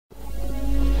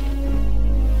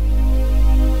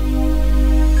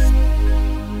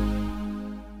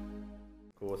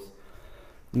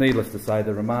Needless to say,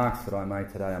 the remarks that I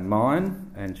make today are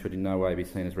mine and should in no way be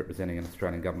seen as representing an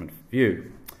Australian government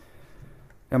view.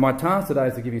 Now, my task today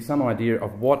is to give you some idea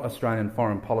of what Australian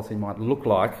foreign policy might look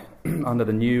like under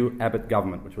the new Abbott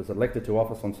government, which was elected to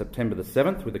office on September the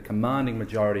 7th with a commanding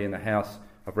majority in the House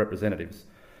of Representatives.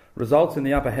 Results in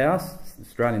the upper house, the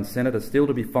Australian Senate, are still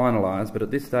to be finalised, but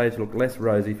at this stage look less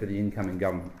rosy for the incoming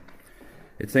government.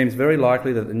 It seems very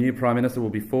likely that the new Prime Minister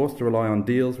will be forced to rely on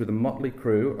deals with a motley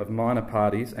crew of minor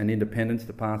parties and independents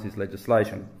to pass his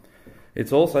legislation.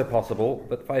 It's also possible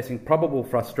that, facing probable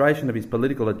frustration of his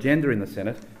political agenda in the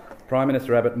Senate, Prime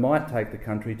Minister Abbott might take the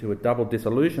country to a double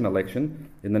dissolution election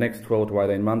in the next 12 to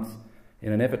 18 months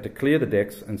in an effort to clear the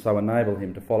decks and so enable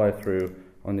him to follow through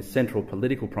on this central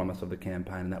political promise of the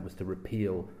campaign, and that was to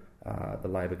repeal the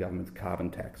Labor government's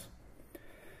carbon tax.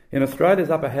 In Australia's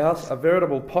upper house, a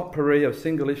veritable potpourri of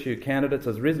single-issue candidates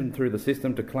has risen through the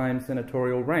system to claim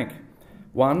senatorial rank.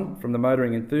 One, from the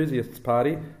Motoring Enthusiasts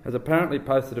Party, has apparently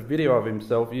posted a video of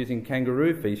himself using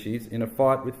kangaroo feces in a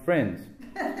fight with friends.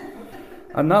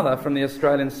 Another, from the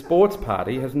Australian Sports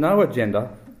Party, has no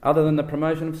agenda other than the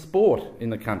promotion of sport in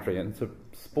the country, and it's a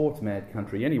sports-mad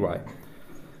country anyway.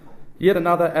 Yet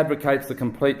another advocates the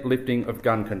complete lifting of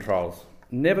gun controls.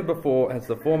 Never before has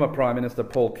the former Prime Minister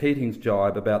Paul Keating's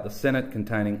jibe about the Senate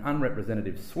containing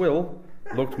unrepresentative swill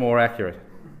looked more accurate.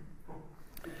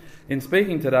 In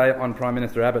speaking today on Prime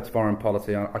Minister Abbott's foreign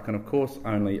policy, I can of course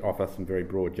only offer some very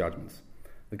broad judgments.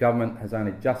 The government has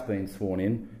only just been sworn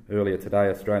in earlier today,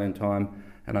 Australian time,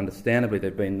 and understandably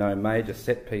there have been no major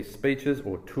set-piece speeches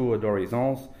or tour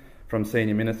d'horizons from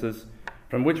senior ministers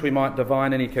from which we might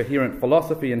divine any coherent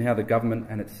philosophy in how the government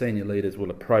and its senior leaders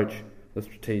will approach the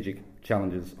strategic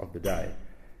challenges of the day.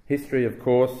 History, of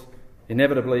course,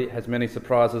 inevitably has many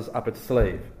surprises up its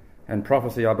sleeve, and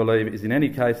prophecy, I believe, is in any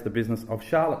case the business of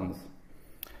charlatans.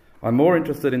 I'm more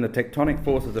interested in the tectonic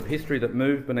forces of history that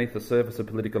move beneath the surface of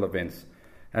political events,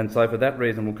 and so for that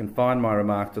reason will confine my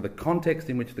remarks to the context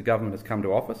in which the government has come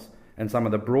to office and some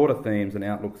of the broader themes and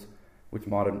outlooks which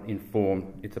might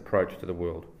inform its approach to the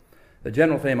world. The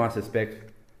general theme, I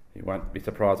suspect, you won't be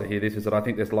surprised to hear this, is that I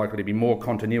think there's likely to be more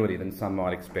continuity than some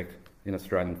might expect in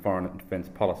Australian foreign and defence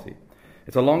policy.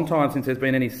 It's a long time since there's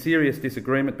been any serious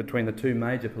disagreement between the two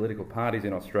major political parties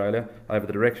in Australia over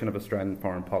the direction of Australian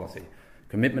foreign policy.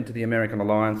 Commitment to the American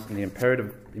alliance and the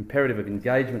imperative of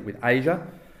engagement with Asia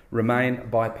remain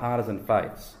bipartisan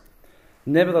faiths.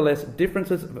 Nevertheless,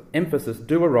 differences of emphasis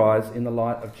do arise in the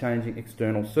light of changing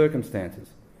external circumstances.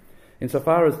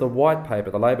 Insofar as the White Paper,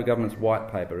 the Labor government's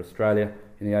White Paper, Australia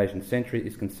in the Asian Century,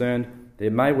 is concerned, there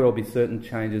may well be certain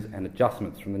changes and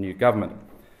adjustments from the new government.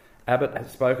 Abbott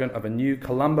has spoken of a new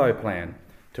Colombo plan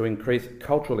to increase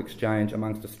cultural exchange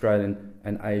amongst Australian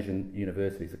and Asian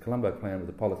universities. The Colombo plan was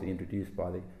a policy introduced by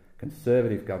the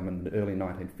Conservative government in the early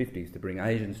 1950s to bring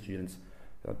Asian students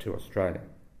to Australia.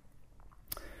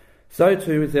 So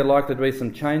too is there likely to be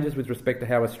some changes with respect to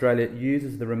how Australia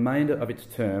uses the remainder of its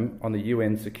term on the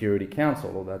UN Security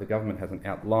Council, although the government hasn't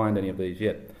outlined any of these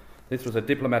yet. This was a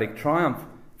diplomatic triumph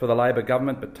for the Labor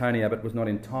government, but Tony Abbott was not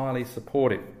entirely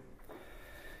supportive.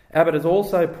 Abbott has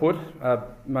also put,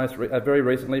 very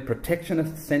recently,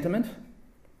 protectionist sentiment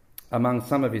among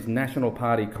some of his National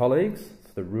Party colleagues.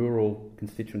 It's the rural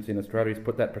constituency in Australia. He's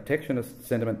put that protectionist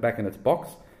sentiment back in its box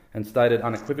and stated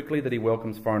unequivocally that he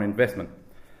welcomes foreign investment.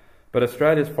 But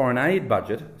Australia's foreign aid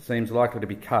budget seems likely to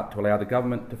be cut to allow the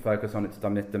government to focus on its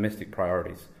domestic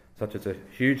priorities, such as a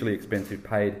hugely expensive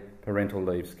paid parental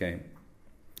leave scheme.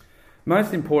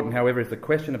 Most important, however, is the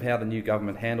question of how the new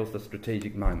government handles the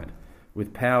strategic moment,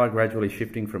 with power gradually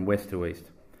shifting from west to east.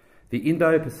 The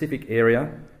Indo-Pacific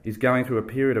area is going through a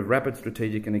period of rapid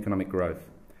strategic and economic growth.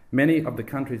 Many of the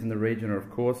countries in the region are, of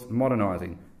course,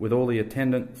 modernising, with all the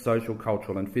attendant social,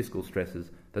 cultural and fiscal stresses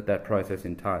that process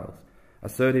entails.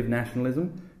 Assertive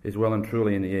nationalism is well and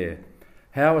truly in the air.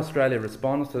 How Australia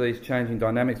responds to these changing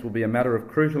dynamics will be a matter of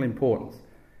crucial importance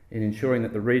in ensuring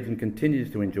that the region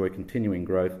continues to enjoy continuing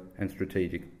growth and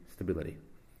strategic stability.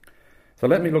 So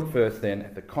let me look first then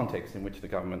at the context in which the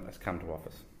government has come to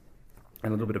office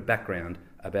and a little bit of background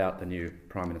about the new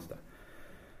Prime Minister.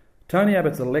 Tony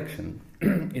Abbott's election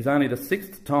is only the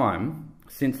sixth time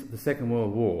since the Second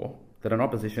World War that an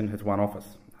opposition has won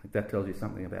office. I think that tells you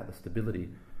something about the stability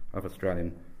of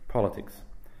Australian politics.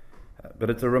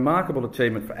 But it's a remarkable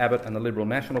achievement for Abbott and the Liberal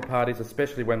National parties,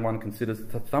 especially when one considers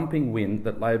the thumping win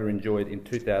that Labor enjoyed in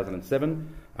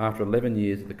 2007 after 11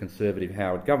 years of the Conservative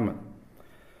Howard government.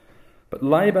 But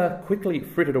Labor quickly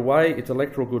frittered away its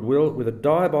electoral goodwill with a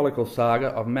diabolical saga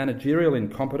of managerial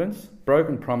incompetence,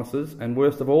 broken promises, and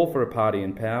worst of all for a party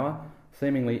in power,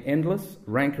 seemingly endless,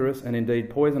 rancorous and indeed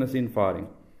poisonous infighting.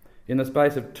 In the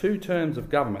space of 2 terms of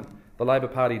government, the Labor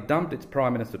Party dumped its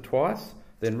Prime Minister twice,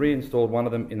 then reinstalled one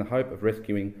of them in the hope of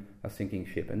rescuing a sinking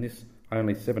ship, and this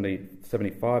only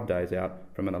 75 days out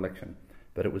from an election.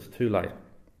 But it was too late.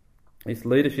 This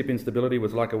leadership instability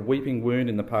was like a weeping wound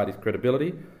in the party's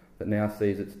credibility that now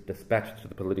sees it dispatched to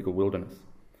the political wilderness.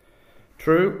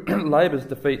 True, Labor's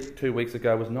defeat 2 weeks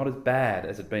ago was not as bad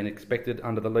as had been expected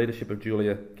under the leadership of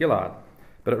Julia Gillard,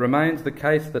 but it remains the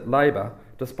case that Labor,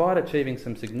 despite achieving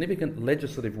some significant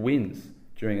legislative wins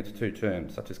during its 2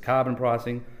 terms, such as carbon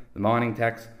pricing, the mining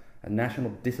tax, a national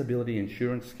disability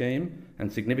insurance scheme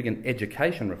and significant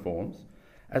education reforms,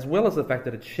 as well as the fact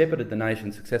that it shepherded the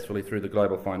nation successfully through the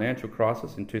global financial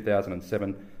crisis in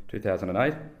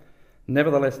 2007-2008,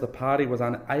 nevertheless the party was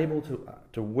unable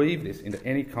to weave this into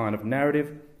any kind of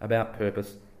narrative about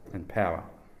purpose and power.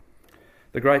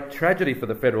 The great tragedy for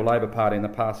the Federal Labor Party in the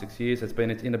past 6 years has been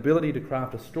its inability to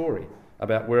craft a story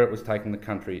about where it was taking the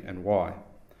country and why.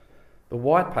 The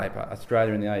White Paper,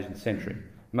 Australia in the Asian Century,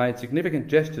 made significant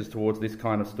gestures towards this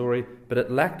kind of story, but it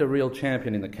lacked a real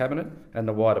champion in the Cabinet and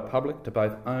the wider public to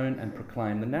both own and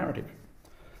proclaim the narrative.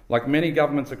 Like many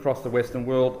governments across the Western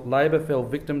world, Labor fell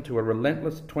victim to a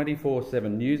relentless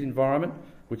 24/7 news environment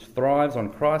which thrives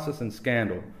on crisis and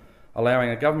scandal, allowing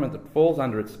a government that falls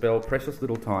under its spell precious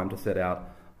little time to set out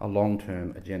a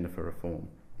long-term agenda for reform.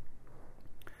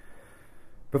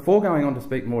 Before going on to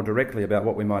speak more directly about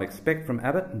what we might expect from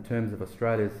Abbott in terms of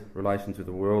Australia's relations with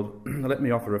the world, let me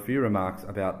offer a few remarks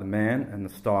about the man and the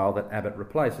style that Abbott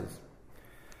replaces.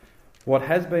 What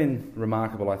has been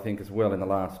remarkable, I think, as well in the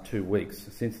last 2 weeks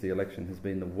since the election has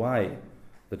been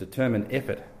the determined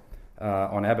effort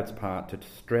on Abbott's part to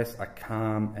stress a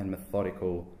calm and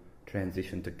methodical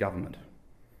transition to government.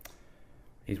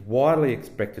 He's widely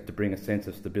expected to bring a sense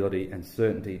of stability and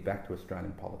certainty back to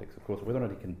Australian politics. Of course, whether or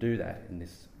not he can do that in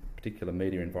this particular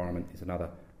media environment is another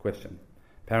question.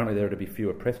 Apparently there are to be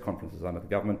fewer press conferences under the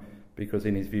government because,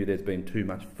 in his view, there's been too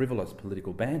much frivolous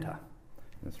political banter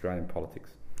in Australian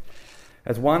politics.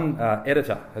 As one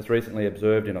editor has recently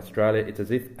observed in Australia, it's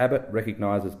as if Abbott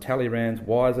recognises Talleyrand's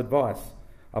wise advice.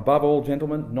 Above all,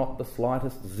 gentlemen, not the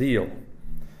slightest zeal.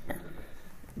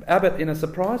 Abbott, in a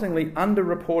surprisingly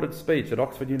underreported speech at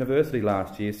Oxford University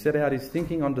last year, set out his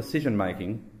thinking on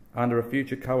decision-making under a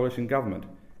future coalition government.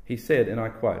 He said, and I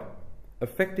quote,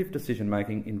 "Effective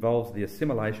decision-making involves the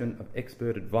assimilation of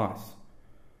expert advice.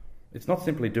 It's not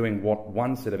simply doing what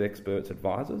one set of experts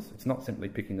advises. It's not simply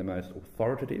picking the most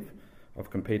authoritative of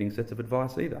competing sets of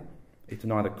advice either. It's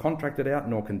neither contracted out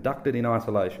nor conducted in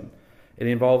isolation. It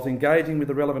involves engaging with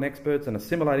the relevant experts and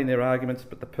assimilating their arguments,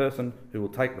 but the person who will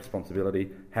take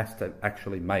responsibility has to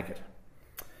actually make it."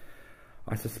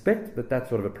 I suspect that that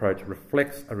sort of approach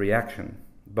reflects a reaction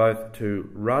both to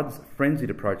Rudd's frenzied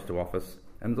approach to office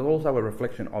and also a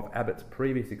reflection of Abbott's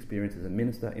previous experience as a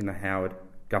minister in the Howard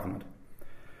government.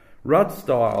 Rudd's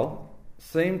style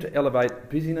seemed to elevate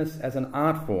busyness as an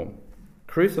art form,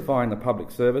 crucifying the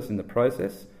public service in the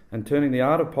process and turning the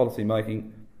art of policy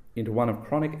making into one of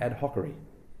chronic ad hocery.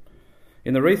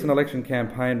 In the recent election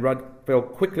campaign, Rudd fell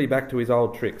quickly back to his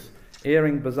old tricks,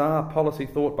 airing bizarre policy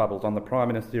thought bubbles on the prime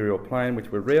ministerial plane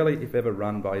which were rarely, if ever,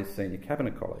 run by his senior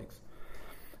cabinet colleagues.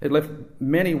 It left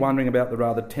many wondering about the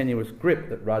rather tenuous grip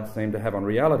that Rudd seemed to have on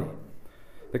reality.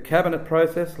 The cabinet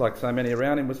process, like so many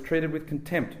around him, was treated with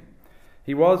contempt.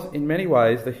 He was, in many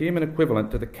ways, the human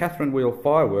equivalent to the Catherine wheel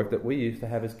firework that we used to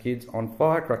have as kids on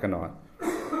firecracker night.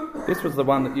 This was the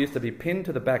one that used to be pinned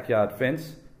to the backyard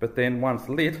fence, but then, once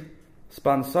lit,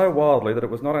 spun so wildly that it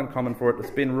was not uncommon for it to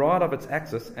spin right off its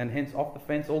axis and hence off the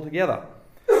fence altogether.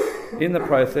 In the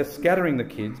process, scattering the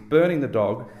kids, burning the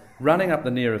dog, running up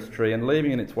the nearest tree and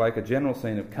leaving in its wake a general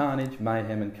scene of carnage,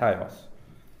 mayhem and chaos.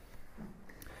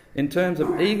 In terms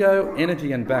of ego,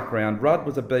 energy and background, Rudd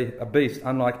was a beast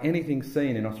unlike anything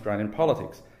seen in Australian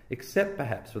politics, except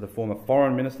perhaps for the former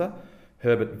Foreign Minister,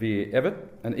 Herbert Vere-Evatt,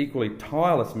 an equally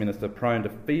tireless minister prone to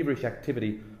feverish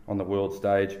activity on the world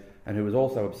stage and who was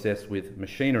also obsessed with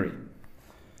machinery,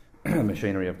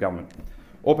 machinery of government.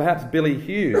 Or perhaps Billy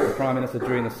Hughes, the Prime Minister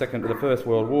during the First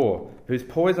World War, whose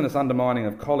poisonous undermining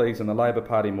of colleagues and the Labor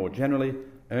Party more generally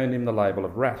earned him the label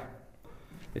of rat.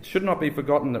 It should not be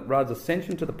forgotten that Rudd's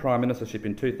ascension to the Prime Ministership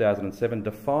in 2007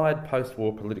 defied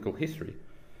post-war political history,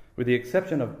 with the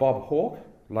exception of Bob Hawke,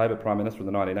 Labor Prime Minister in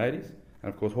the 1980s,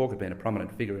 and of course Hawke had been a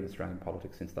prominent figure in Australian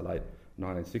politics since the late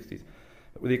 1960s.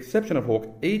 But with the exception of Hawke,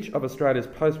 each of Australia's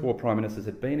post-war Prime Ministers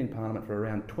had been in Parliament for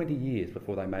around 20 years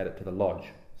before they made it to the Lodge,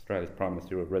 Australia's Prime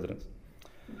Ministerial residence.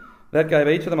 That gave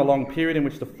each of them a long period in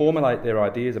which to formulate their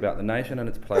ideas about the nation and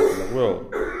its place in the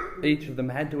world. Each of them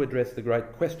had to address the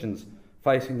great questions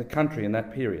facing the country in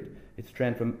that period, its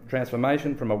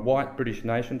transformation from a white British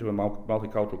nation to a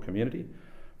multicultural community,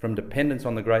 from dependence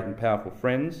on the great and powerful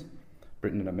friends,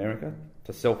 Britain and America,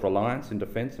 to self-reliance in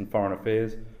defence and foreign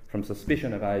affairs, from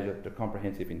suspicion of Asia to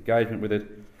comprehensive engagement with it,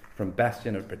 from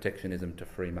bastion of protectionism to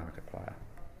free market player.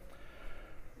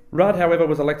 Rudd, however,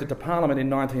 was elected to Parliament in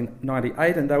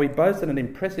 1998, and though he boasted an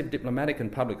impressive diplomatic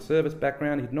and public service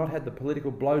background, he'd not had the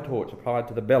political blowtorch applied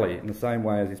to the belly in the same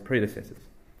way as his predecessors.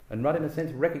 And Rudd, in a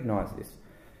sense, recognised this.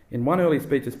 In one early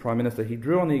speech as Prime Minister, he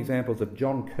drew on the examples of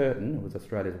John Curran, who was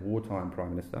Australia's wartime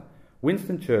Prime Minister,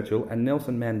 Winston Churchill and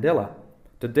Nelson Mandela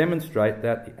to demonstrate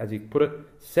that, as he put it,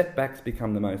 setbacks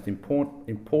become the most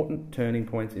important turning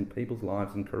points in people's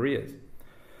lives and careers.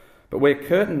 But where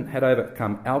Curtin had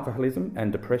overcome alcoholism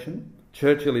and depression,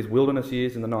 Churchill his wilderness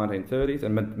years in the 1930s,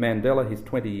 and Mandela his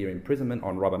 20-year imprisonment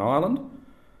on Robben Island,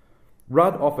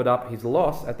 Rudd offered up his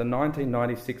loss at the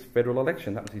 1996 federal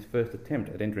election. That was his first attempt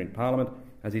at entering Parliament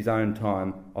as his own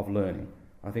time of learning.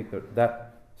 I think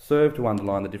that served to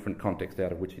underline the different context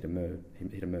out of which he'd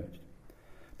emerged.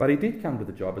 But he did come to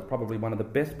the job as probably one of the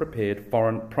best prepared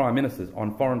foreign prime ministers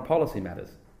on foreign policy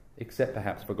matters, except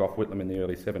perhaps for Gough Whitlam in the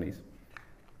early 70s.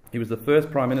 He was the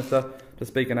first Prime Minister to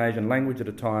speak an Asian language at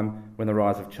a time when the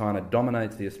rise of China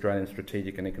dominates the Australian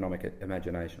strategic and economic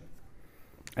imagination.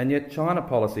 And yet China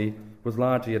policy was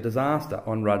largely a disaster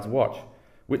on Rudd's watch.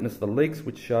 Witness the leaks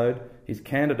which showed his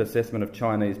candid assessment of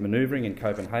Chinese manoeuvring in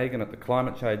Copenhagen at the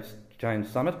Climate Change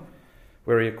Summit,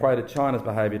 where he equated China's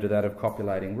behaviour to that of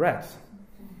copulating rats.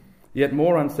 Yet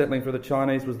more unsettling for the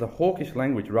Chinese was the hawkish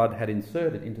language Rudd had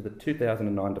inserted into the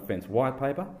 2009 Defence White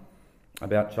Paper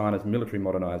about China's military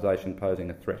modernisation posing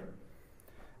a threat,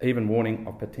 even warning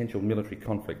of potential military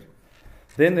conflict.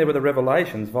 Then there were the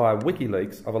revelations via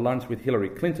WikiLeaks of a lunch with Hillary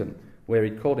Clinton, where he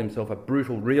called himself a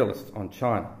brutal realist on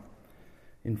China.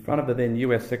 In front of the then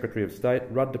US Secretary of State,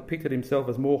 Rudd depicted himself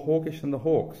as more hawkish than the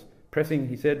Hawks, pressing,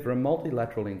 he said, for a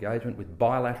multilateral engagement with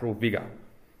bilateral vigour.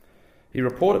 He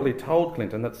reportedly told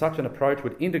Clinton that such an approach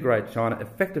would integrate China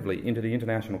effectively into the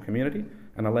international community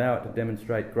and allow it to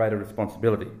demonstrate greater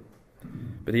responsibility.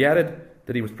 But he added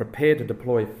that he was prepared to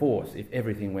deploy force if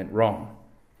everything went wrong.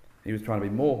 He was trying to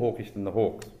be more hawkish than the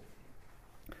Hawks.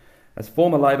 As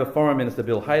former Labor Foreign Minister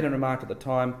Bill Hayden remarked at the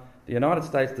time, the United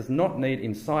States does not need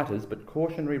inciters but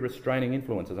cautionary restraining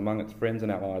influences among its friends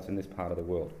and allies in this part of the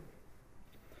world.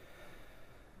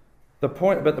 The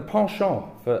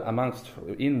penchant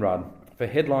in Rudd for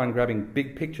headline-grabbing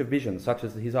big-picture visions, such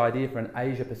as his idea for an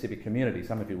Asia-Pacific community,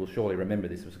 some of you will surely remember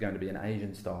this was going to be an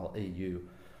Asian-style EU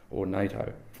or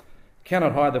NATO,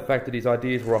 cannot hide the fact that his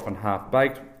ideas were often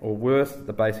half-baked, or worse,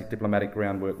 the basic diplomatic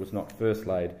groundwork was not first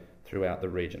laid throughout the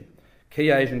region. Key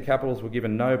Asian capitals were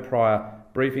given no prior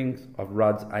briefings of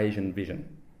Rudd's Asian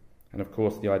vision, and of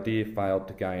course the idea failed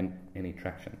to gain any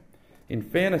traction. In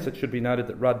fairness, it should be noted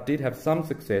that Rudd did have some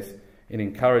success in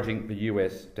encouraging the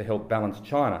US to help balance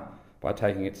China by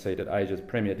taking its seat at Asia's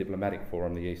premier diplomatic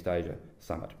forum, the East Asia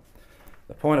Summit.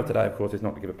 The point of today, of course, is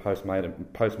not to give a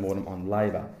post-mortem on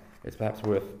Labor. It's perhaps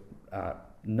worth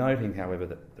noting, however,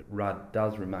 that Rudd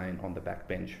does remain on the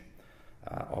backbench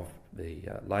of the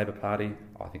Labor Party.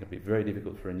 I think it'll be very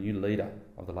difficult for a new leader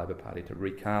of the Labor Party to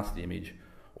recast the image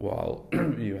while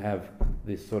you have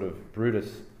this sort of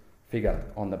Brutus figure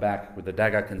on the back with the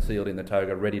dagger concealed in the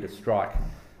toga, ready to strike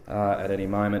at any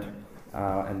moment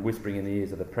and whispering in the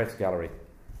ears of the press gallery.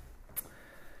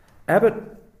 Abbott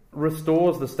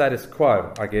restores the status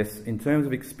quo, I guess, in terms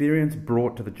of experience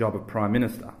brought to the job of Prime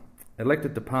Minister.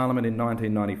 Elected to Parliament in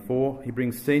 1994, he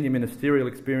brings senior ministerial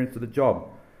experience to the job.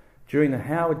 During the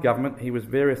Howard government, he was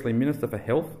variously Minister for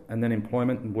Health and then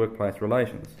Employment and Workplace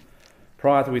Relations.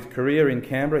 Prior to his career in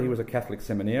Canberra, he was a Catholic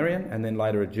seminarian and then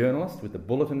later a journalist with the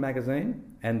Bulletin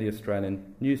magazine and the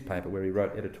Australian newspaper, where he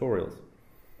wrote editorials.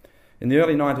 In the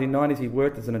early 1990s, he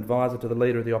worked as an advisor to the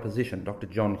Leader of the Opposition, Dr.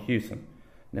 John Hewson.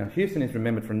 Now, Hewson is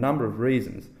remembered for a number of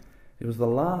reasons. He was the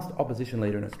last opposition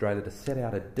leader in Australia to set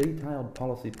out a detailed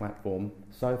policy platform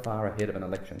so far ahead of an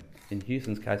election. In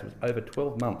Hewson's case, it was over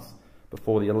 12 months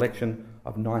before the election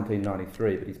of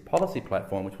 1993, but his policy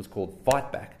platform, which was called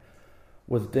Fight Back,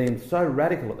 was deemed so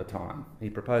radical at the time, he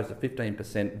proposed a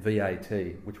 15%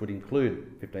 VAT, which would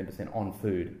include 15% on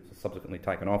food, subsequently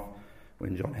taken off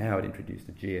when John Howard introduced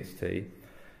the GST.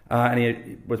 And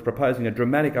he was proposing a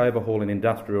dramatic overhaul in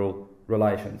industrial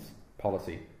relations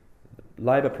policy. The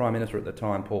Labor Prime Minister at the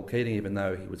time, Paul Keating, even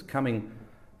though he was coming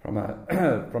from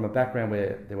a background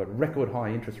where there were record high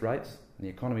interest rates and the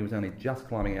economy was only just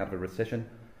climbing out of a recession,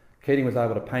 Keating was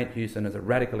able to paint Hewson as a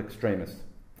radical extremist,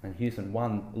 and Hewson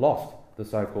lost the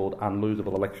so-called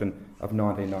unlosable election of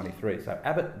 1993. So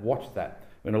Abbott watched that.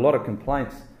 When a lot of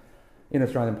complaints in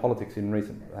Australian politics in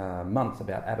recent months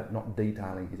about Abbott not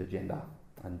detailing his agenda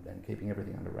and keeping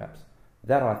everything under wraps.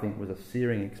 That, I think, was a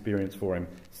searing experience for him,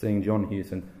 seeing John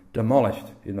Hewson demolished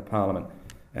in the Parliament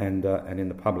and in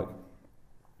the public.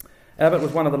 Abbott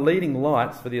was one of the leading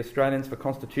lights for the Australians for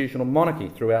constitutional monarchy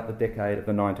throughout the decade of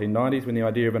the 1990s, when the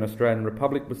idea of an Australian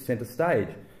republic was centre stage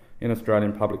in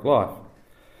Australian public life.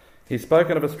 He's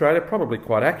spoken of Australia, probably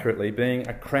quite accurately, being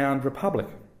a crowned republic.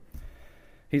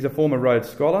 He's a former Rhodes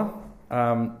Scholar,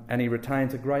 and he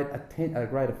retains a great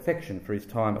affection for his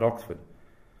time at Oxford.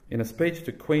 In a speech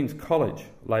to Queen's College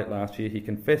late last year, he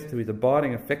confessed to his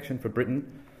abiding affection for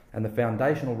Britain and the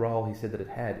foundational role he said that it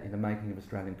had in the making of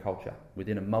Australian culture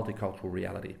within a multicultural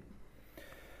reality.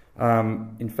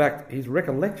 In fact, his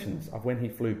recollections of when he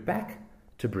flew back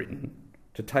to Britain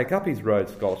to take up his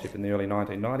Rhodes Scholarship in the early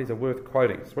 1990s are worth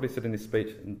quoting. It's what he said in this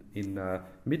speech in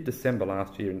mid-December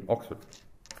last year in Oxford.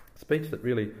 A speech that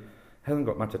really hasn't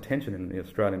got much attention in the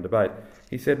Australian debate.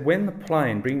 He said, "When the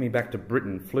plane bringing me back to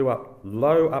Britain flew up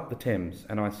low up the Thames,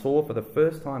 and I saw for the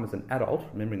first time as an adult,"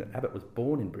 remembering that Abbott was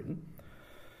born in Britain,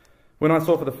 "when I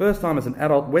saw for the first time as an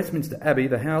adult Westminster Abbey,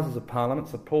 the Houses of Parliament,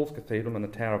 St Paul's Cathedral and the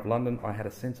Tower of London, I had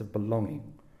a sense of belonging.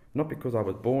 Not because I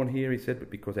was born here," he said, "but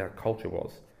because our culture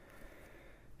was."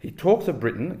 He talks of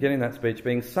Britain, again in that speech,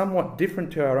 being somewhat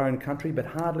different to our own country, but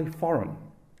hardly foreign.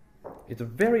 It's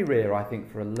very rare, I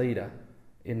think, for a leader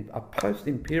in a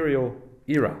post-imperial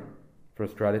era for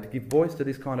Australia to give voice to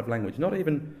this kind of language. Not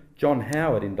even John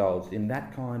Howard indulged in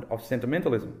that kind of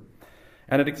sentimentalism.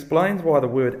 And it explains why the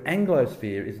word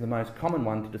Anglosphere is the most common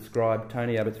one to describe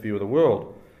Tony Abbott's view of the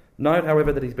world. Note,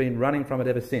 however, that he's been running from it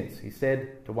ever since. He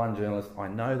said to one journalist, "I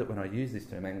know that when I use this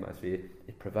term Anglosphere,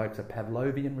 it provokes a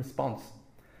Pavlovian response."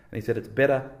 And he said it's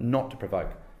better not to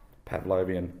provoke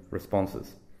Pavlovian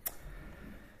responses.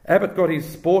 Abbott got his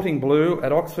sporting blue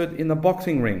at Oxford in the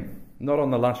boxing ring, not on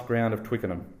the lush ground of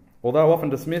Twickenham. Although often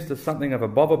dismissed as something of a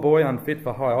bobber boy unfit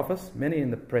for high office, many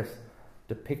in the press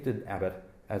depicted Abbott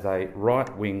as a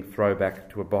right-wing throwback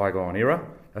to a bygone era,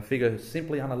 a figure who's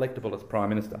simply unelectable as Prime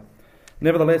Minister.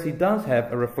 Nevertheless, he does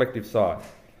have a reflective side.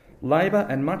 Labor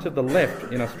and much of the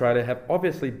left in Australia have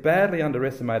obviously badly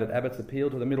underestimated Abbott's appeal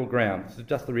to the middle ground. This is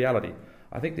just the reality.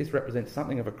 I think this represents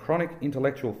something of a chronic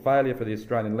intellectual failure for the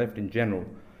Australian left in general.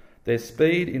 Their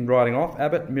speed in writing off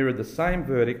Abbott mirrored the same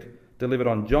verdict delivered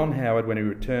on John Howard when he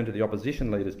returned to the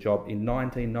opposition leader's job in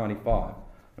 1995,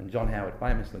 when John Howard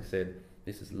famously said,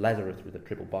 "This is Lazarus with a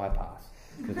triple bypass,"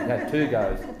 because he had two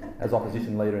goes as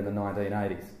opposition leader in the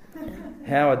 1980s.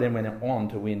 Howard then went on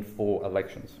to win 4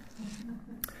 elections.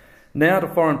 Now to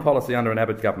foreign policy under an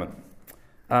Abbott government.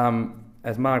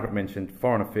 As Margaret mentioned,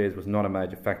 foreign affairs was not a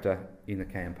major factor in the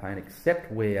campaign,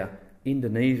 except where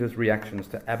Indonesia's reactions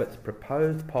to Abbott's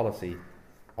proposed policy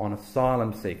on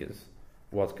asylum seekers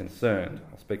was concerned.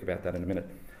 I'll speak about that in a minute.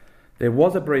 There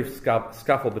was a brief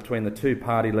scuffle between the two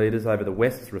party leaders over the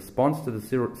West's response to the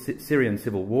Syrian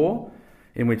civil war,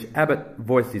 in which Abbott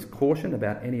voiced his caution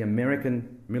about any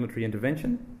American military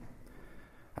intervention.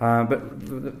 But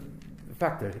the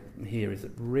factor here is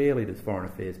that rarely does foreign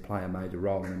affairs play a major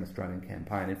role in an Australian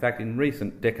campaign. In fact, in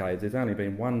recent decades, there's only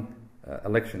been one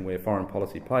election where foreign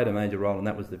policy played a major role, and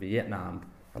that was the Vietnam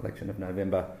election of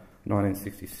November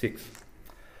 1966.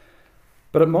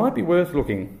 But it might be worth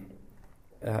looking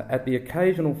at the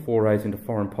occasional forays into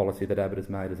foreign policy that Abbott has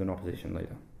made as an opposition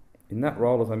leader. In that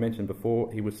role, as I mentioned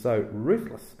before, he was so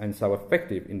ruthless and so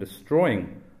effective in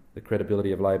destroying the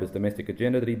credibility of Labor's domestic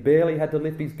agenda that he barely had to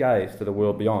lift his gaze to the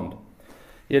world beyond.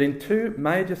 Yet in 2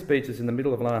 major speeches in the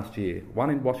middle of last year, one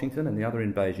in Washington and the other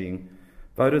in Beijing,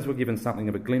 voters were given something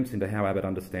of a glimpse into how Abbott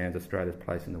understands Australia's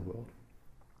place in the world.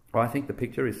 I think the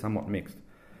picture is somewhat mixed.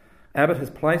 Abbott has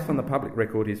placed on the public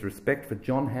record his respect for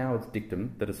John Howard's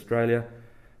dictum that Australia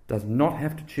does not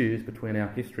have to choose between our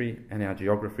history and our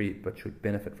geography, but should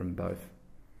benefit from both.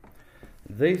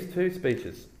 These 2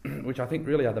 speeches, which I think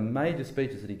really are the major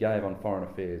speeches that he gave on foreign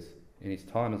affairs in his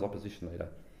time as opposition leader,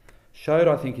 showed,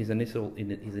 I think, his initial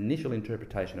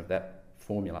interpretation of that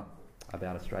formula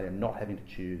about Australia not having to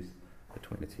choose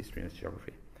between its history and its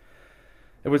geography.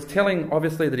 It was telling,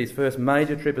 obviously, that his first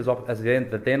major trip as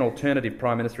the then alternative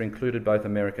Prime Minister included both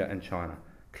America and China.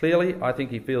 Clearly, I think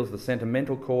he feels the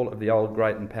sentimental call of the old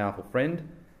great and powerful friend,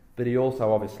 but he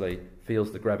also obviously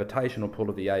feels the gravitational pull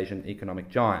of the Asian economic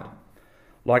giant.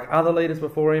 Like other leaders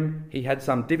before him, he had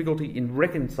some difficulty in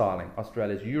reconciling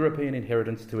Australia's European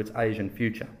inheritance to its Asian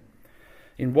future.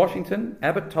 In Washington,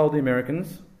 Abbott told the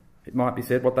Americans, it might be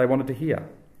said, what they wanted to hear.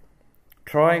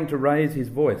 Trying to raise his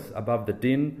voice above the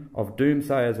din of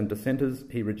doomsayers and dissenters,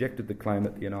 he rejected the claim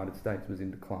that the United States was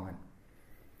in decline.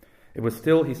 It was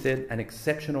still, he said, an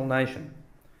exceptional nation.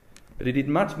 But he did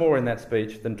much more in that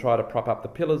speech than try to prop up the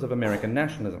pillars of American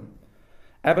nationalism.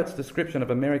 Abbott's description of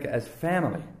America as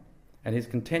family and his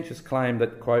contentious claim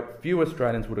that, quote, few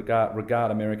Australians would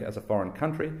regard America as a foreign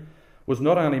country was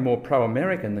not only more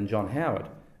pro-American than John Howard,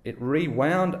 it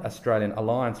rewound Australian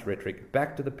alliance rhetoric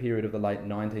back to the period of the late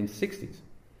 1960s.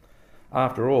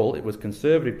 After all, it was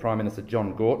Conservative Prime Minister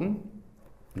John Gorton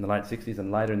in the late 60s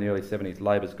and later in the early 70s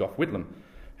Labor's Gough Whitlam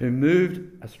who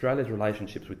moved Australia's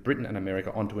relationships with Britain and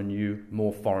America onto a new,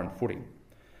 more foreign footing.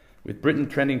 With Britain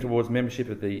trending towards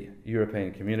membership of the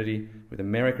European community, with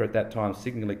America at that time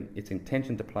signalling its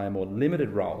intention to play a more limited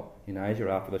role in Asia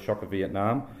after the shock of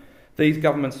Vietnam, these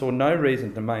governments saw no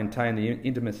reason to maintain the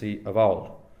intimacy of old.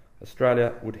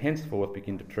 Australia would henceforth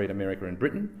begin to treat America and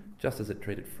Britain just as it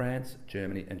treated France,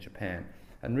 Germany and Japan.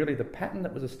 And really the pattern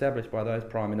that was established by those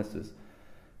Prime Ministers,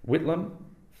 Whitlam,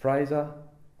 Fraser,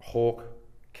 Hawke,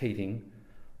 Keating,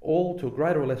 all to a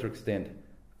greater or lesser extent,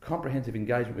 comprehensive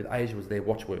engagement with Asia was their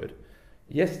watchword.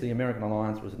 Yes, the American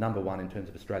alliance was number one in terms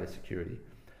of Australia's security,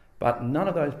 but none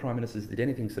of those Prime Ministers did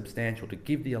anything substantial to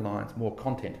give the alliance more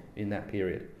content in that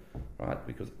period, right?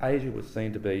 Because Asia was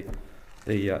seen to be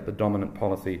the dominant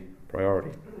policy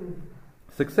priority.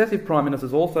 Successive Prime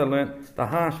Ministers also learnt the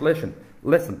harsh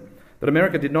lesson that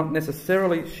America did not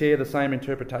necessarily share the same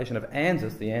interpretation of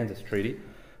ANZUS, the ANZUS Treaty,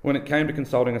 when it came to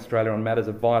consulting Australia on matters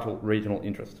of vital regional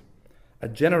interest. A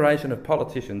generation of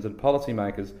politicians and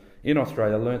policymakers in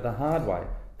Australia learnt the hard way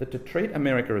that to treat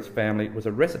America as family was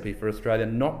a recipe for Australia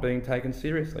not being taken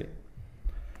seriously.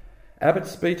 Abbott's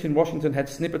speech in Washington had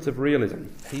snippets of realism.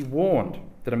 He warned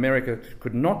that America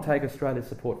could not take Australia's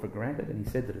support for granted, and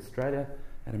he said that Australia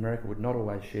and America would not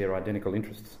always share identical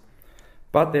interests.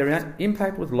 But their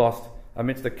impact was lost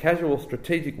amidst a casual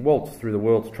strategic waltz through the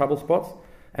world's trouble spots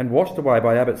and washed away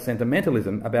by Abbott's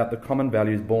sentimentalism about the common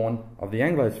values born of the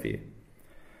Anglosphere.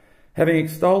 Having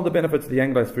extolled the benefits of the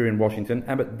Anglosphere in Washington,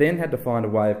 Abbott then had to find a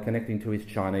way of connecting to his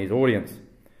Chinese audience.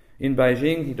 In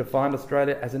Beijing, he defined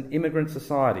Australia as an immigrant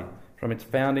society from its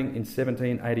founding in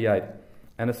 1788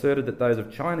 and asserted that those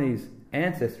of Chinese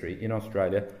ancestry in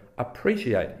Australia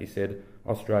appreciate, he said,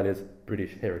 Australia's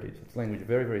British heritage. It's language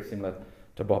very, very similar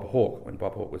to Bob Hawke, when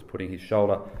Bob Hawke was putting his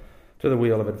shoulder to the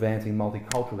wheel of advancing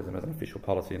multiculturalism as an official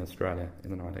policy in Australia in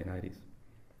the 1980s.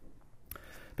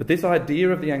 But this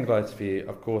idea of the Anglosphere,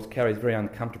 of course, carries very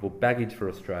uncomfortable baggage for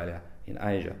Australia in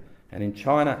Asia. And in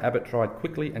China, Abbott tried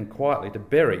quickly and quietly to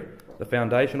bury the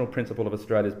foundational principle of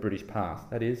Australia's British past,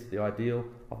 that is, the ideal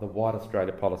of the White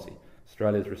Australia policy,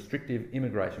 Australia's restrictive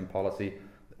immigration policy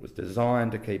that was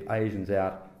designed to keep Asians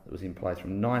out, that was in place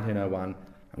from 1901 and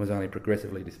was only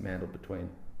progressively dismantled between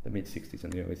the mid-60s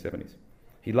and the early 70s.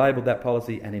 He labelled that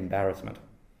policy an embarrassment.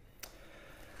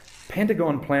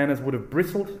 Pentagon planners would have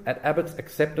bristled at Abbott's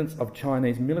acceptance of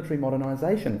Chinese military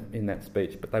modernisation in that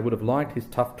speech, but they would have liked his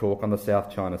tough talk on the South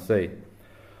China Sea.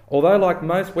 Although, like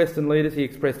most Western leaders, he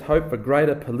expressed hope for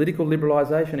greater political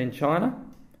liberalisation in China,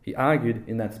 he argued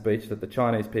in that speech that the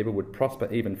Chinese people would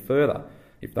prosper even further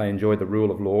if they enjoyed the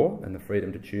rule of law and the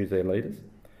freedom to choose their leaders.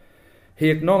 He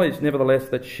acknowledged, nevertheless,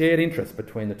 that shared interests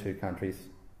between the two countries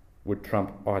would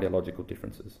trump ideological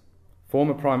differences.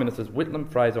 Former Prime Ministers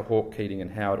Whitlam, Fraser, Hawke, Keating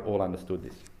and Howard all understood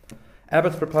this.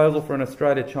 Abbott's proposal for an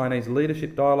Australia-Chinese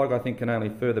leadership dialogue, I think, can only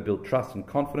further build trust and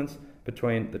confidence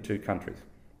between the two countries.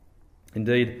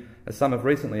 Indeed, as some have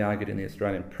recently argued in the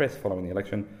Australian press following the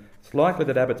election, it's likely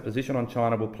that Abbott's position on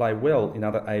China will play well in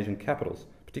other Asian capitals,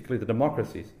 particularly the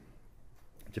democracies,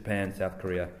 Japan, South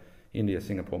Korea, India,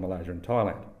 Singapore, Malaysia and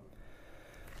Thailand.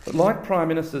 But like Prime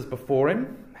Ministers before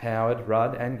him, Howard,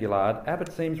 Rudd and Gillard,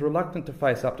 Abbott seems reluctant to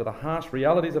face up to the harsh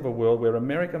realities of a world where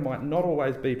America might not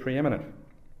always be preeminent.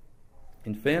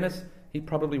 In fairness, he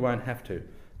probably won't have to,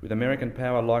 with American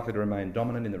power likely to remain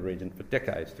dominant in the region for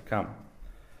decades to come.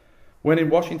 When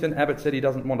in Washington, Abbott said he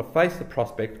doesn't want to face the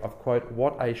prospect of, quote,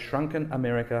 what a shrunken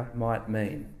America might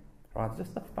mean. Right?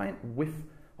 Just a faint whiff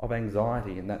of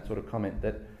anxiety in that sort of comment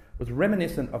that was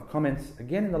reminiscent of comments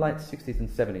again in the late 60s and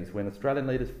 70s when Australian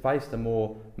leaders faced a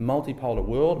more multipolar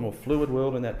world, a more fluid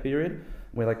world in that period,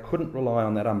 where they couldn't rely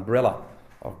on that umbrella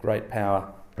of great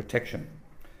power protection.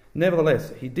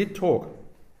 Nevertheless, he did talk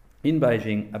in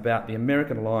Beijing about the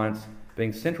American alliance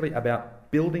being centrally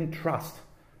about building trust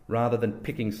rather than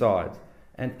picking sides.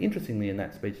 And interestingly in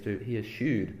that speech too, he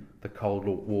eschewed the Cold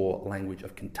War language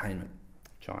of containment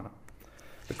of China.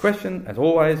 The question, as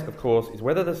always, of course, is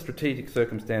whether the strategic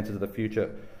circumstances of the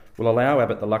future will allow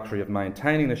Abbott the luxury of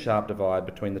maintaining the sharp divide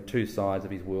between the two sides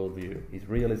of his worldview, his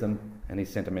realism and his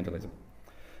sentimentalism.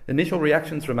 Initial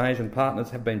reactions from Asian partners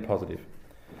have been positive.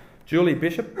 Julie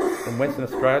Bishop from Western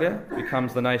Australia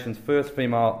becomes the nation's first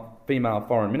female female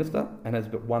foreign minister and has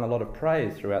won a lot of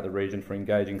praise throughout the region for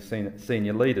engaging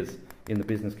senior leaders in the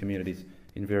business communities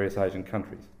in various Asian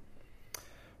countries.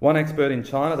 One expert in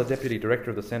China, the Deputy Director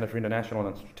of the Centre for International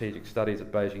and Strategic Studies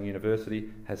at Beijing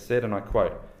University, has said, and I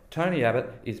quote, "Tony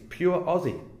Abbott is pure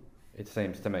Aussie, it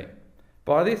seems to me.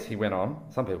 By this," he went on,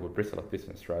 some people would bristle at this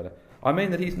in Australia, "I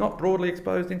mean that he's not broadly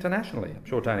exposed internationally." I'm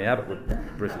sure Tony Abbott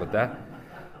would bristle at that.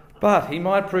 "But he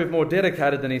might prove more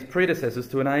dedicated than his predecessors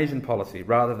to an Asian policy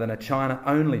rather than a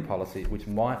China-only policy, which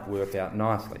might work out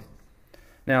nicely."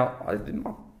 Now, I did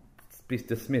not be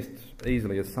dismissed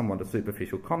easily as somewhat a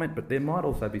superficial comment, but there might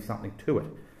also be something to it.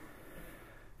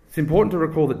 It's important to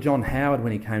recall that John Howard,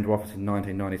 when he came to office in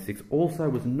 1996, also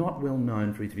was not well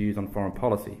known for his views on foreign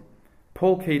policy.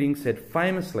 Paul Keating said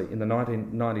famously in the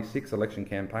 1996 election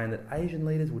campaign that Asian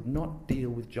leaders would not deal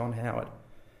with John Howard.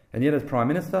 And yet as Prime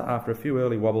Minister, after a few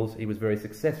early wobbles, he was very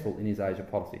successful in his Asia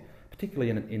policy, particularly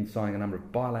in signing a number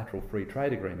of bilateral free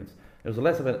trade agreements. There was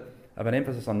less of an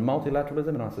emphasis on multilateralism,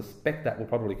 and I suspect that will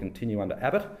probably continue under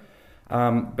Abbott.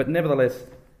 But nevertheless,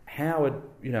 Howard,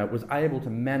 was able to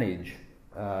manage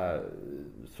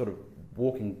sort of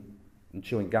walking and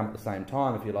chewing gum at the same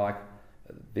time, if you like,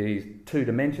 these two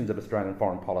dimensions of Australian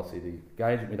foreign policy, the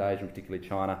engagement with Asia, and particularly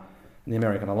China, and the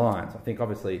American alliance. I think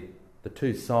obviously the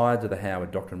two sides of the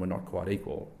Howard doctrine were not quite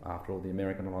equal. After all, the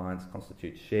American alliance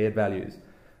constitutes shared values,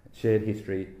 shared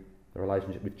history. The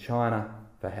relationship with China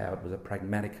for Howard was a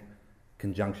pragmatic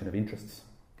conjunction of interests.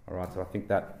 All right, so I think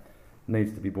that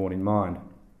needs to be borne in mind.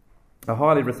 A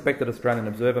highly respected Australian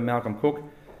observer, Malcolm Cook,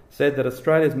 said that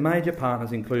Australia's major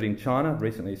partners, including China,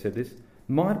 recently said this,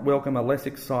 might welcome a less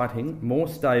exciting, more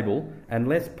stable and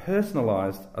less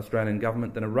personalised Australian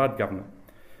government than a Rudd government,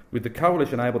 with the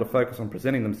coalition able to focus on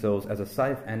presenting themselves as a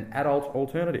safe and adult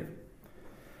alternative.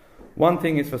 One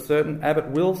thing is for certain, Abbott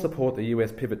will support the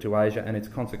US pivot to Asia and its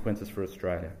consequences for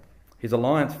Australia. His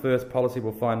alliance-first policy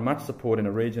will find much support in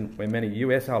a region where many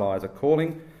US allies are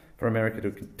calling for America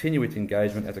to continue its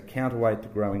engagement as a counterweight to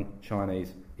growing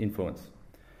Chinese influence.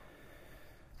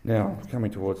 Now,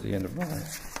 coming towards the end of my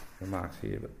remarks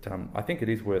here, but I think it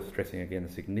is worth stressing again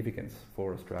the significance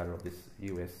for Australia of this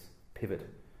US pivot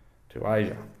to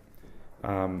Asia.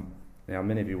 Now,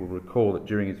 many of you will recall that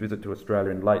during his visit to Australia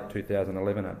in late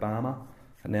 2011, Obama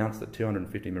announced that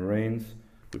 250 Marines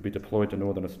would be deployed to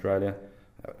Northern Australia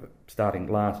starting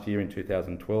last year in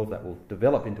 2012. That will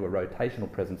develop into a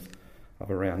rotational presence of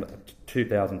around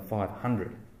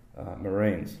 2,500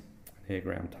 Marines, an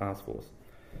air-ground task force.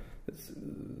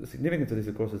 The significance of this,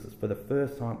 of course, is that for the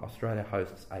first time Australia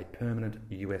hosts a permanent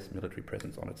US military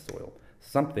presence on its soil,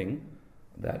 something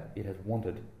that it has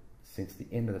wanted since the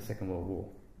end of the Second World War.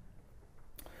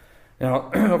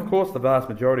 Now, of course, the vast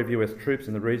majority of US troops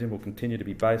in the region will continue to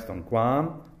be based on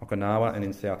Guam, Okinawa and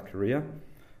in South Korea,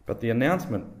 but the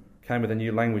announcement came with a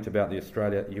new language about the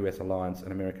Australia-US alliance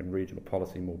and American regional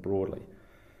policy more broadly.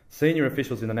 Senior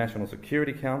officials in the National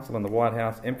Security Council and the White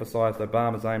House emphasised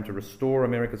Obama's aim to restore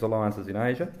America's alliances in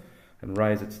Asia and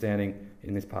raise its standing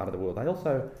in this part of the world. They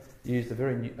also used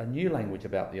a new language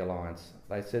about the alliance.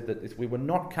 They said that we were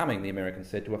not coming, the Americans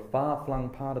said, to a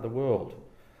far-flung part of the world.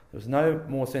 There was no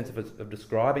more sense of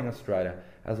describing Australia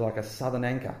as like a southern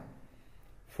anchor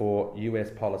for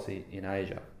US policy in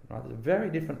Asia. Right? There's a very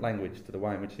different language to the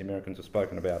way in which the Americans have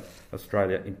spoken about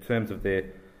Australia in terms of their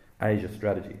Asia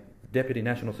strategy. Deputy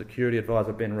National Security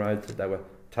Advisor Ben Rhodes said they were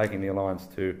taking the alliance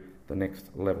to the next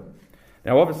level.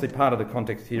 Now, obviously, part of the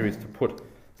context here is to put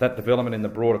that development in the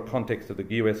broader context of the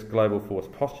US Global Force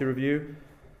Posture Review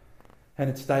and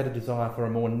its stated desire for a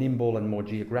more nimble and more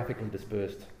geographically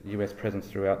dispersed US presence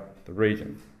throughout the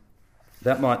region.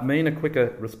 That might mean a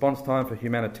quicker response time for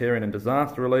humanitarian and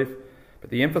disaster relief, but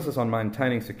the emphasis on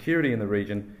maintaining security in the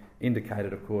region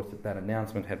indicated, of course, that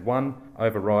announcement had one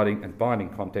overriding and binding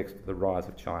context, the rise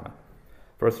of China.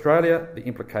 For Australia, the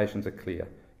implications are clear.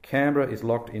 Canberra is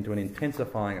locked into an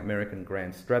intensifying American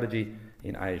grand strategy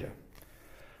in Asia.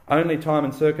 Only time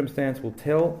and circumstance will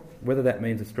tell whether that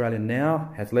means Australia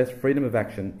now has less freedom of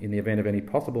action in the event of any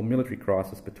possible military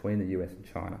crisis between the US and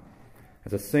China.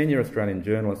 As a senior Australian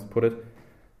journalist put it,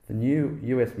 the new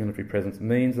US military presence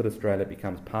means that Australia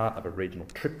becomes part of a regional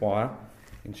tripwire,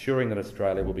 ensuring that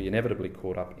Australia will be inevitably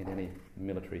caught up in any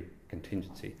military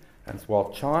contingency. And so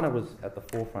while China was at the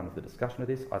forefront of the discussion of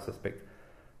this, I suspect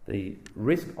the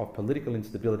risk of political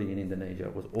instability in Indonesia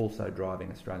was also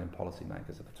driving Australian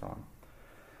policymakers at the time.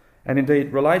 And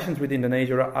indeed, relations with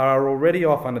Indonesia are already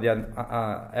off under the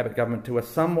Abbott government to a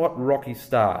somewhat rocky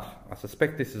start. I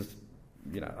suspect this is,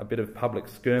 a bit of public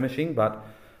skirmishing, but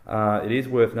it is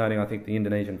worth noting, I think, the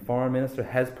Indonesian Foreign Minister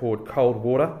has poured cold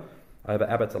water over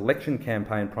Abbott's election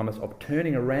campaign promise of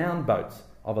turning around boats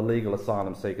of illegal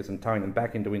asylum seekers and towing them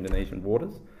back into Indonesian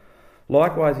waters.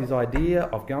 Likewise, his idea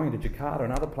of going to Jakarta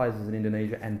and other places in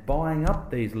Indonesia and buying up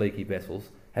these leaky vessels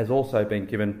has also been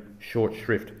given short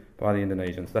shrift by the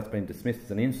Indonesians. That's been dismissed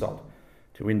as an insult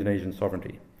to Indonesian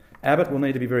sovereignty. Abbott will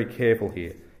need to be very careful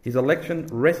here. His election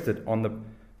rested on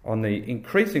the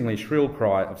increasingly shrill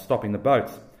cry of stopping the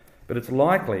boats, but it's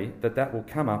likely that that will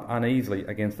come up uneasily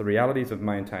against the realities of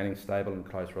maintaining stable and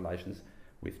close relations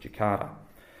with Jakarta.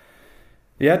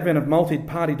 The advent of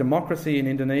multi-party democracy in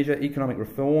Indonesia, economic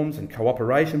reforms and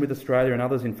cooperation with Australia and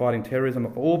others in fighting terrorism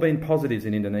have all been positives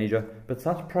in Indonesia, but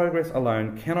such progress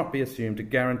alone cannot be assumed to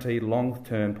guarantee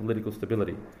long-term political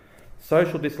stability.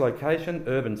 Social dislocation,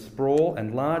 urban sprawl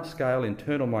and large-scale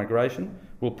internal migration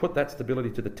will put that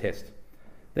stability to the test.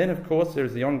 Then, of course, there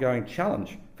is the ongoing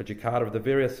challenge for Jakarta of the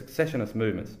various successionist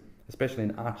movements, especially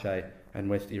in Aceh and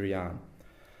West Irian.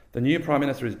 The new Prime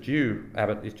Minister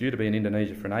Abbott is due to be in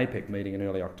Indonesia for an APEC meeting in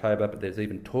early October, but there's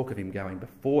even talk of him going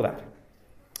before that.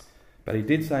 But he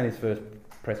did say in his first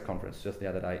press conference just the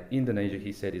other day, Indonesia,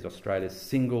 he said, is Australia's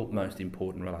single most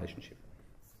important relationship.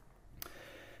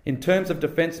 In terms of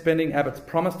defence spending, Abbott's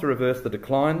promised to reverse the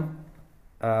decline.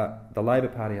 The Labor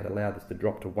Party had allowed this to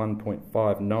drop to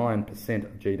 1.59%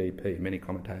 of GDP. Many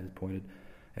commentators pointed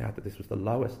out that this was the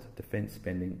lowest defence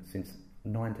spending since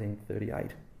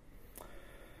 1938.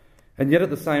 And yet at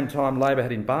the same time, Labor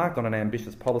had embarked on an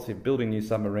ambitious policy of building new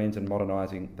submarines and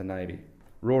modernising the Navy.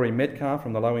 Rory Metcalf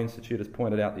from the Lowy Institute has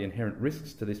pointed out the inherent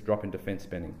risks to this drop in defence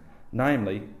spending,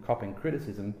 namely copping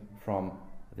criticism from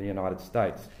the United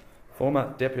States.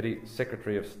 Former Deputy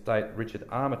Secretary of State Richard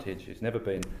Armitage, who's never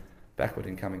been backward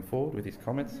in coming forward with his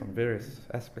comments on various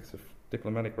aspects of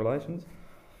diplomatic relations,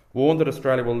 warned that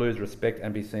Australia will lose respect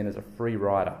and be seen as a free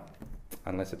rider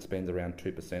unless it spends around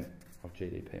 2% of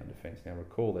GDP on defence. Now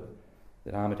recall that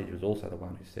Armitage was also the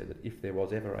one who said that if there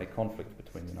was ever a conflict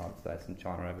between the United States and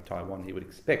China over Taiwan, he would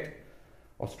expect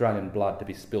Australian blood to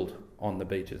be spilt on the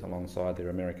beaches alongside their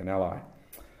American ally.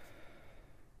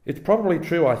 It's probably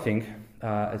true, I think,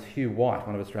 as Hugh White,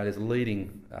 one of Australia's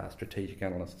leading strategic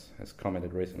analysts, has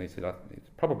commented recently, he said, it's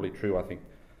probably true, I think,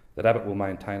 that Abbott will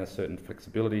maintain a certain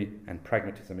flexibility and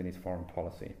pragmatism in his foreign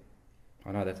policy.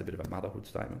 I know that's a bit of a motherhood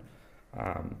statement,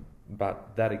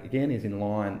 but that again is in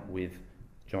line with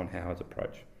John Howard's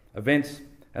approach. Events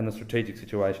and the strategic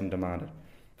situation demanded.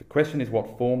 The question is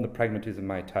what form the pragmatism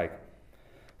may take.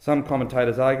 Some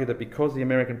commentators argue that because the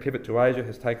American pivot to Asia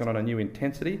has taken on a new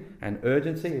intensity and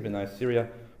urgency, even though Syria,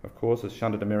 of course, has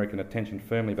shunted American attention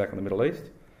firmly back on the Middle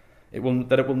East, it will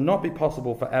not be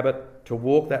possible for Abbott to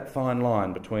walk that fine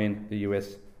line between the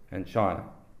US and China.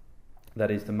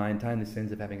 That is, to maintain this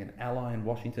sense of having an ally in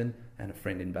Washington and a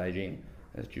friend in Beijing,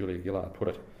 as Julia Gillard put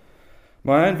it.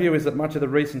 My own view is that much of the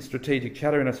recent strategic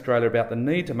chatter in Australia about the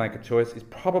need to make a choice is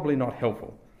probably not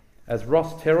helpful. As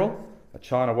Ross Terrell, a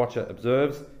China watcher,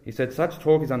 observes, he said such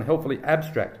talk is unhelpfully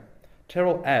abstract.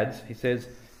 Terrell adds, he says,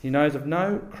 he knows of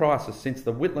no crisis since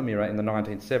the Whitlam era in the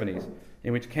 1970s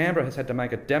in which Canberra has had to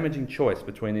make a damaging choice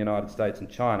between the United States and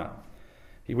China.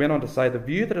 He went on to say the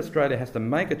view that Australia has to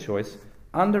make a choice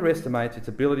underestimates its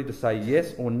ability to say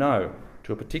yes or no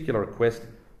to a particular request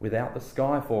without the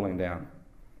sky falling down.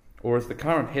 Or as the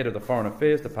current head of the Foreign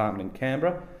Affairs Department in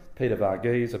Canberra, Peter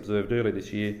Varghese, observed earlier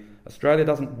this year, Australia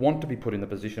doesn't want to be put in the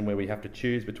position where we have to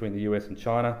choose between the US and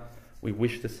China. We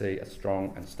wish to see a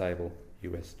strong and stable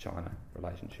US-China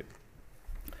relationship.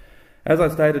 As I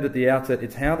stated at the outset,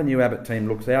 it's how the new Abbott team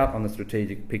looks out on the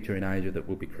strategic picture in Asia that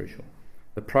will be crucial.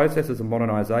 The processes of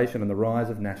modernisation and the rise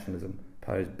of nationalism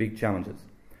pose big challenges.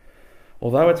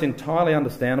 Although it's entirely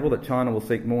understandable that China will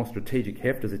seek more strategic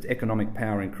heft as its economic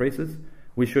power increases,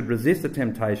 we should resist the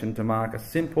temptation to mark a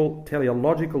simple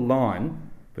teleological line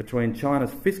between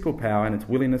China's fiscal power and its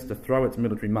willingness to throw its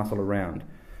military muscle around.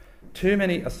 Too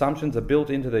many assumptions are built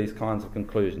into these kinds of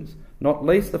conclusions, not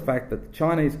least the fact that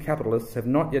Chinese capitalists have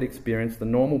not yet experienced the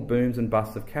normal booms and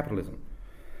busts of capitalism.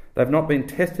 They've not been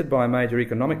tested by a major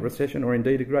economic recession or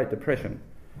indeed a Great Depression.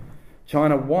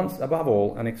 China wants, above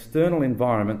all, an external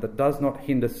environment that does not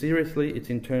hinder seriously its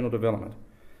internal development.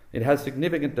 It has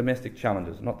significant domestic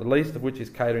challenges, not the least of which is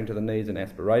catering to the needs and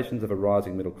aspirations of a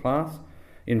rising middle class,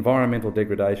 environmental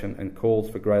degradation and calls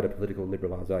for greater political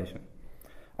liberalisation.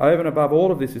 Over and above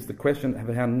all of this is the question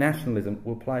of how nationalism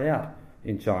will play out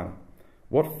in China.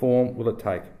 What form will it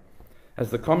take?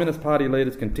 As the Communist Party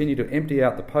leaders continue to empty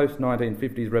out the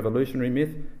post-1950s revolutionary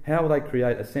myth, how will they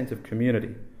create a sense of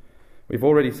community? We've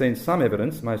already seen some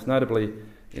evidence, most notably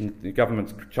in the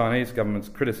Chinese government's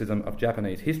criticism of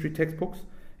Japanese history textbooks,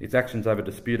 its actions over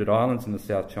disputed islands in the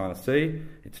South China Sea,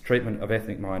 its treatment of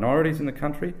ethnic minorities in the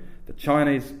country. The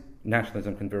Chinese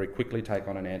nationalism can very quickly take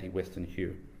on an anti-Western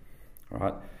hue. All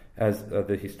right? As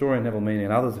the historian Neville Meany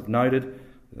and others have noted,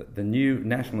 the new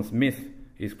nationalist myth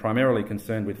is primarily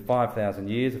concerned with 5,000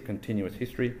 years of continuous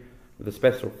history, with a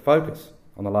special focus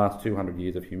on the last 200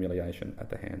 years of humiliation at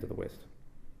the hands of the West.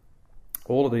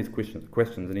 All of these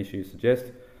questions and issues suggest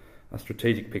a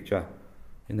strategic picture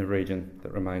in the region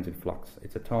that remains in flux.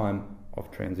 It's a time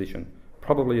of transition,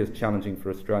 probably as challenging for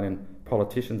Australian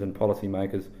politicians and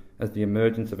policymakers as the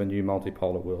emergence of a new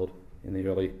multipolar world in the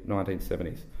early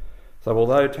 1970s. So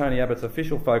although Tony Abbott's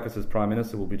official focus as Prime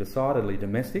Minister will be decidedly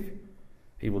domestic,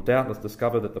 he will doubtless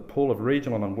discover that the pool of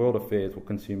regional and world affairs will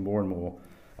consume more and more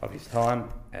of his time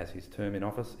as his term in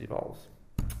office evolves.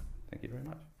 Thank you very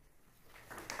much.